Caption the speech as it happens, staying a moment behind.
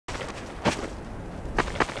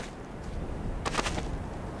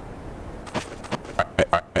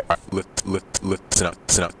Listen up.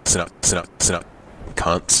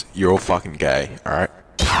 Cunts, you're all fucking gay, alright?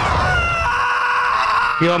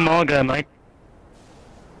 You're more gay, mate.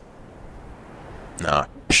 Nah,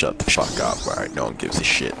 shut the fuck up, alright? No one gives a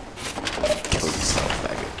shit. Kill yourself,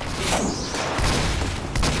 faggot.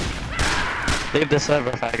 Leave the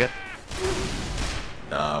server, faggot.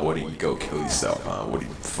 Nah, what do you go kill yourself, huh? What are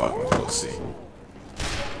you fucking pussy?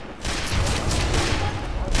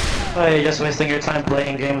 Oh, you're just wasting your time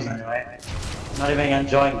playing games anyway. Not even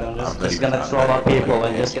enjoying them, just gonna troll out people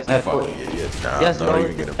and just get that food. Yes, I'm not bro,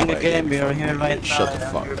 even gonna in the play game, you're here right now. Shut the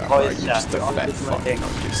fuck up, alright? You're just a fat fuck, no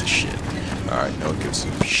one gives a shit. Alright, no one gives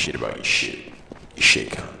a shit about your shit. You shit,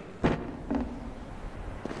 cunt.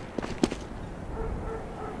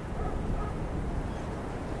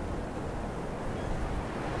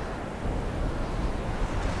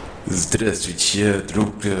 Здравствуйте,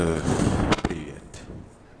 друг. Привет.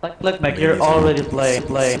 Look, Mac, you're already playing.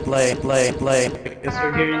 Because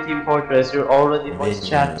you're here in Team Fortress, you're already voice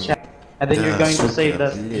chat. And then you're going to say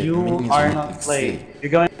that you are not playing.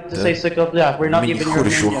 You're going to say, yeah, we're not even your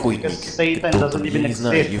minions, because Satan doesn't even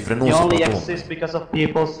exist. He only exists because of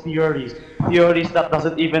people's theories. Theories that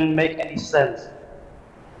doesn't even make any sense.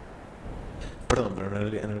 Perdón, pero en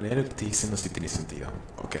realidad lo que estoy diciendo sí tiene sentido,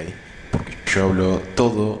 ¿ok? Porque yo hablo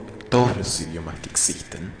todos los idiomas que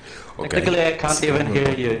existen, ¿ok? Technically, I can't even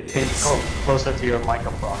hear you. Can you come closer to your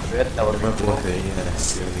microphone? No me puedes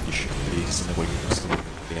decir de que yo estoy diciendo cualquier cosa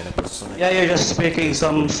porque la persona... Yeah, you're just speaking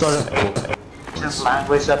some sort of ancient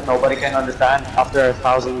language that nobody can understand after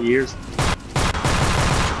 1,000 years.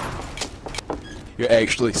 You're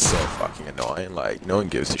actually so fucking annoying, like, no one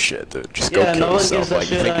gives a shit, dude. Just go Yeah, kill no one yourself, gives a like,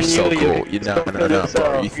 you shit think on you're so you, cool. you No, kill bro. You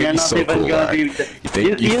yourself. think You're you're not so even cool, gonna alright? be...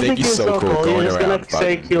 You think you're so cool You're going just around gonna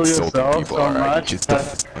say fucking kill insulting yourself people, so alright? much. Just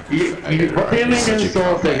What do you mean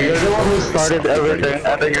insulting? You're the one who started everything,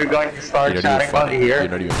 and then you're going to start chatting on here.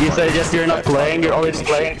 You say just you're not playing, you're always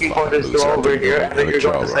playing people just go over here, and then you're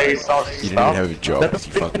going to say stuff. You didn't even have a job, That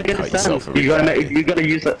you doesn't fucking make cut any yourself sense. every day. You're gonna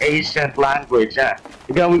use an ancient language, yeah.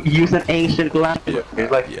 You're gonna use an ancient language.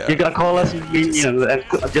 Like, you're gonna call us minions and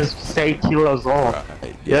just say kill us all.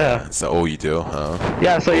 Yeah. Is that all you do, huh?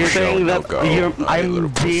 Yeah, so you're saying that I'm little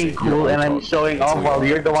being pussy. cool and I'm showing off while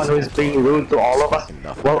you're the one who is being rude to all of us.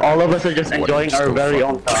 Well, all of us are just enjoying our very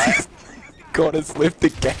own time. God has left the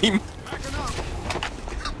game.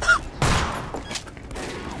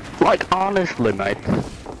 Like, honestly, mate,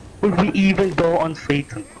 would we even go on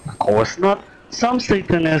Satan? Of course not. Some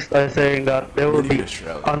Satanists are saying that they will be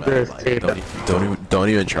under Satan. Don't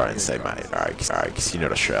even try and say mate, alright, cause you're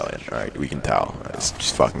not Australian, alright, we can tell.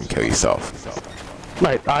 Just fucking kill yourself.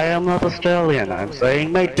 Mate, I am not Australian, I'm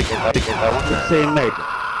saying mate because I want to say mate.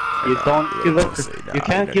 You don't give a, you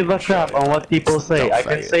can't give a crap on what people say. I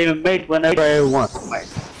can say mate whenever I want, mate.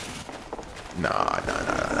 Nah.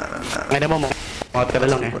 Whenever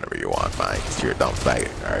you want, mate, cause you're a dumb faggot,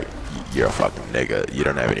 alright? You're a fucking nigga, you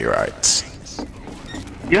don't have any rights.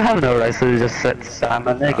 You have no rights to just say I'm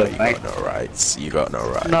a nigga, mate. You got no rights. You got no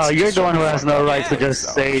rights. No, you're the one who has no rights to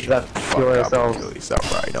just say that to yourself. Kill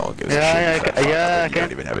yourself, right? No one gives a shit. Yeah, you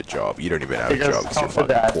don't even have a job. You don't even have a job because you're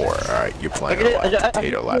fucking poor, alright? You're playing on a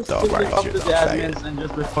potato laptop, right? Because you're a dumb faggot. And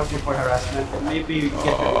just report you for harassment, and maybe you get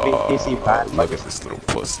your PC back. Look at this little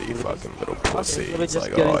pussy, fucking little pussy. It's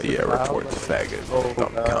like, oh yeah, report the faggot.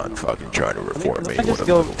 Dumb cunt, fucking trying to report me. What a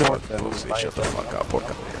little fucking pussy. Shut the fuck up.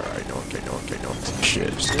 Alright, no one gives a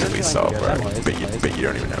shit. Just kill yourself, right? Bet you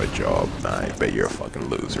don't even have a job. Nah, I bet you're a fucking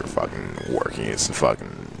loser, fucking working as a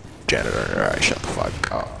fucking janitor. Alright, shut the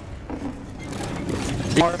fuck up.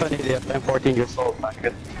 More of an idiot, I'm 14 years old,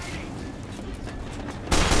 faggot.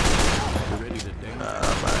 Nah,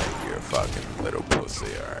 man, you're a fucking little pussy,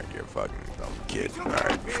 alright? You're a fucking dumb kid,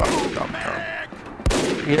 alright? Fucking dumb cunt.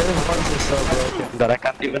 Your voice is so broken that I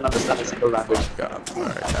can't even understand a single language.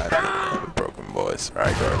 Alright, I don't have a broken voice,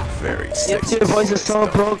 alright? You're very sick. Yes, your voice is so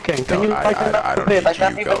broken. Can you lighten up a bit? I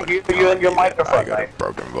can't even hear you and your microphone. I got a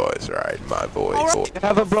broken voice, alright? My voice. You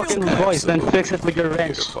have a broken voice, then fix it with your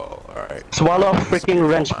wrench. Alright. Swallow a freaking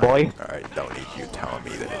wrench, boy. Alright, don't need you telling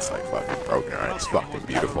me that it's like fucking broken, alright? It's fucking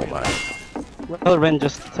beautiful, man. Well, Ren,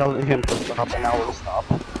 just tell him to stop and I will stop.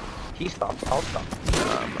 He stops, I'll stop.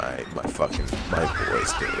 Nah, my voice,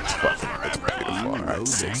 dude, it's beautiful, alright?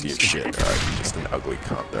 Sexy as shit, alright? You're just an ugly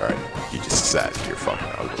cunt, alright? You just sad, you're fucking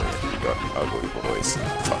ugly, and you got an ugly voice and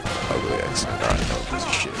fucking ugly accent, alright? No one gives a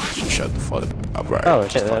shit. Just shut the fuck up, right? Oh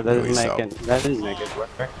shit, that didn't make it work.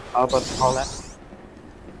 How about call that?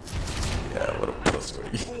 Yeah, what a pussy.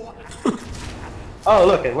 Oh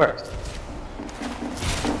look, it works.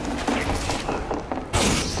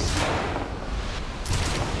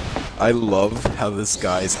 I love how this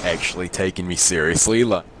guy's actually taking me seriously.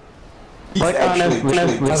 He's honestly,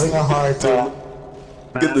 having a hard time.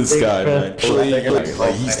 Look at this guy, man.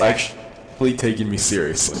 He's actually taking me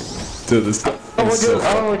seriously. To this guy.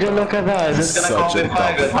 Would you look at that? This is gonna call me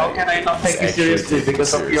faggot. How can I not take you seriously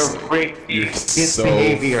because of your freaky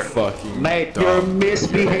misbehavior? Mate, your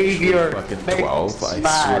misbehavior makes us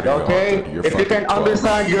mad, okay? If you can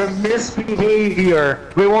understand your misbehavior,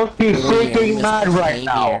 we won't be freaking mad right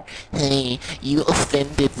now. Hey, you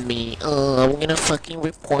offended me. I'm gonna fucking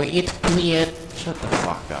report you to PN. Shut the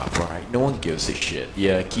fuck up, alright? No one gives a shit.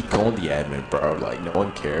 Yeah, keep calling the admin, bro. Like, no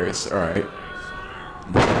one cares, alright?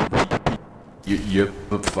 You're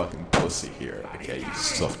the fucking pussy here, okay? You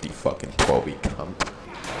softy fucking 12-week cunt.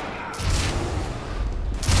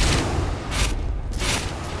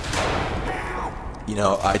 You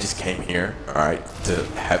know, I just came here, alright, to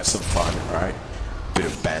have some fun, alright? Bit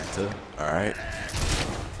of banter, alright?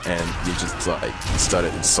 And you just, like,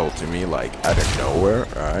 started insulting me, like, out of nowhere,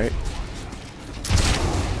 alright?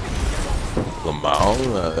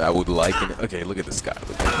 Lamal, I would like an... Okay, look at this guy,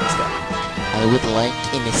 look at this guy. I would like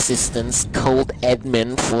an assistance called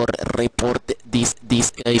admin for report this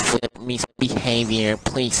guy for misbehavior.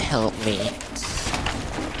 Please help me.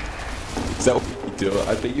 Is that what you do?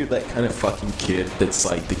 I bet you're that kind of fucking kid that's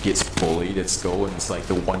like, that gets bullied at school and it's like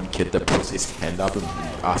the one kid that puts his hand up and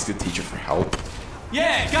asks the teacher for help.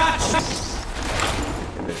 Yeah, gotcha!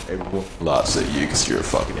 And then everyone laughs at you because you're a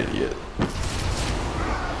fucking idiot.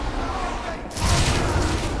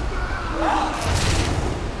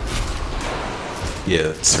 Yeah,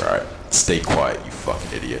 that's right. Stay quiet, you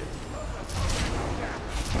fucking idiot.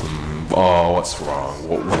 Oh, what's wrong?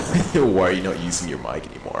 Why are you not using your mic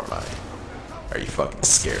anymore, man? Are you fucking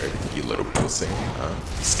scared, you little pussy? Huh?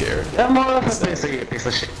 You scared? I'm more of a piece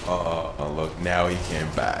of shit. Oh, look, now he came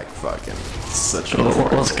back. Fucking such a...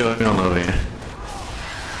 What's going on over here?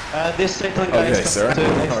 This Satan guy Okay, sir,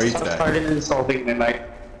 how are you today? started insulting me, mate.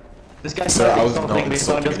 This guy Sir, I was not insulting me,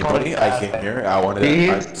 so I'm insulting just calling anybody. I came here, I wanted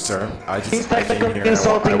to... Sir, I He's just came technically here,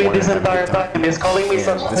 insulting me this entire time. He's calling me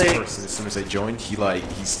such this things. person, as soon as I joined, he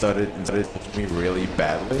started insulting me really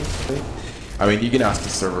badly. I mean, you can ask the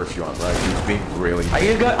server if you want, right? He was being really... Are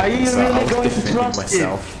you really going to trust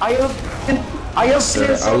him? I have been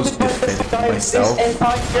insulted by this guy this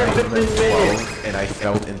entire 15 minutes. And I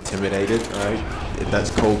felt intimidated, right?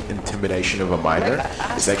 That's called intimidation of a minor.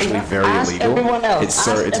 It's actually very illegal.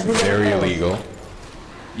 Sir, it's very illegal.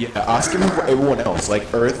 Yeah, ask him everyone else. Like,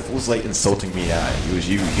 Earth was like insulting me. He was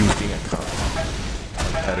being a cunt.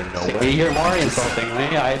 Out of nowhere. You're more insulting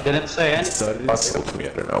me. I didn't say anything. He started insulting me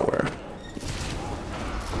out of nowhere.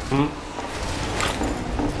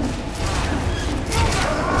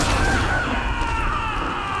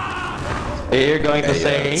 You're going to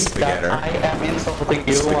say that I am insulting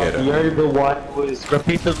you while you're the one who is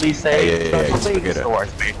repeatedly saying such things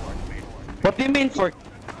towards me. What do you mean for...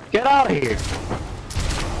 Get out of here!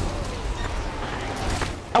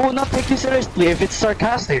 I will not take you seriously if it's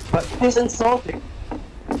sarcastic, but it is insulting.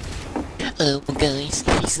 Oh, guys,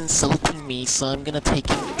 he's insulting me, so I'm gonna take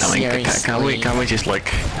him seriously. Can't we just like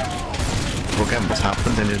forget what's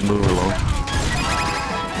happened and just move along?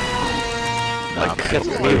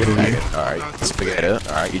 Alright, spaghetti.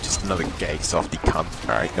 Alright, you're just another gay softy cunt.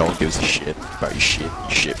 Alright, no one gives a shit about your shit.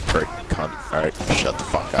 You shit prick cunt. Alright, shut the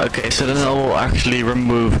fuck up. Okay, so then I will actually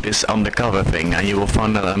remove this undercover thing and you will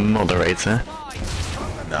find out I'm a moderator.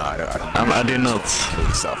 No, I do not. Kill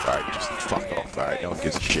yourself, alright, just fuck off, alright, no one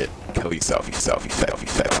gives a shit. Kill yourself, you fat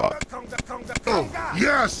fuck. Oh,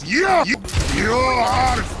 yes, yeah! You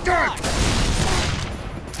are dead!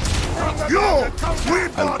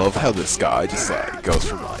 I love how this guy just like goes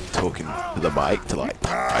from like talking to the mic to like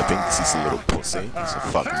typing because he's a little pussy. He's a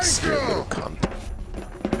fucking scared little cunt.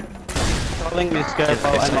 Calling me scared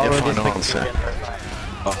while I'm already answer.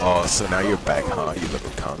 Oh, so now you're back, huh, you little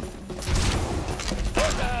cunt.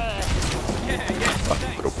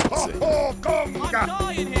 Fucking little pussy.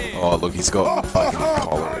 Oh, look, he's got fucking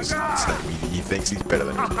collars and stuff. He thinks he's better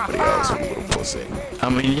than everybody else, you little pussy. I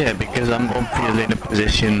mean, yeah, because I'm obviously in a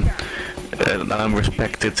position that I'm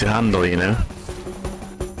respected to handle, you know?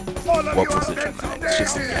 What position, man?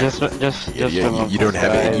 It's just a game. You don't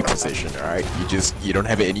have any position, alright? You don't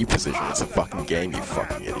have any position. It's a fucking game, you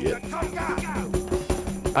fucking idiot.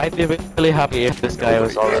 I'd be really happy if this guy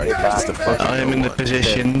was already back. I am in the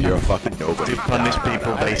position You're a fucking nobody. to punish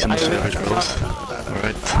people based on the service rules.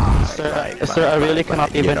 Alright. Sir, I really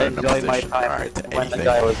cannot even enjoy my time when the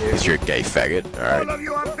guy was here. Because you're a gay faggot, alright?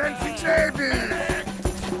 You're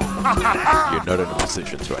not in a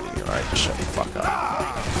position to anything, alright? Shut the fuck up.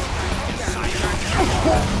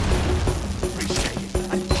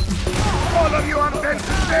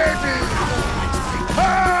 Attention, babies! Ha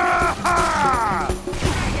ha!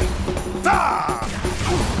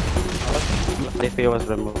 If he was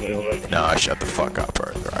removed already. Nah, shut the fuck up,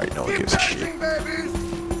 alright? No one gives a shit.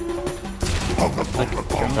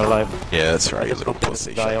 You're alive. Yeah, that's right, you little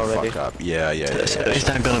pussy. Shut the fuck up. Yeah. Is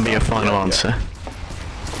that gonna be a final answer?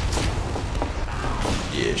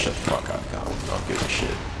 Yeah, shut the fuck up, Colin. Don't give a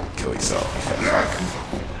shit. Kill yourself, you fat fuck.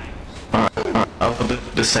 Alright, I'll do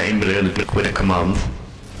the same, but with a command.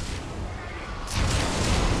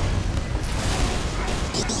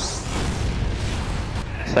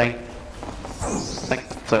 Thank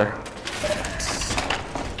sir.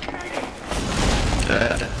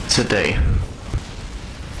 Today.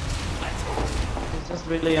 It's just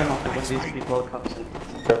really annoying when these people come into the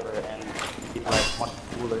server and be like much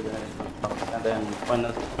cooler than everyone else, and then when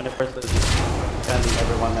the person is defending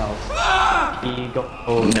everyone else, he goes.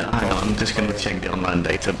 Oh no, hang on, I'm just gonna check the online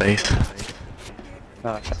database.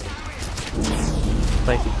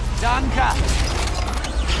 Thank you.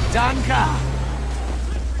 Danka!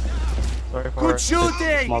 Sorry for Good this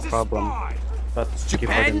shooting! small problem, but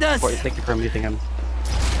Stupendous! thank you for muting him.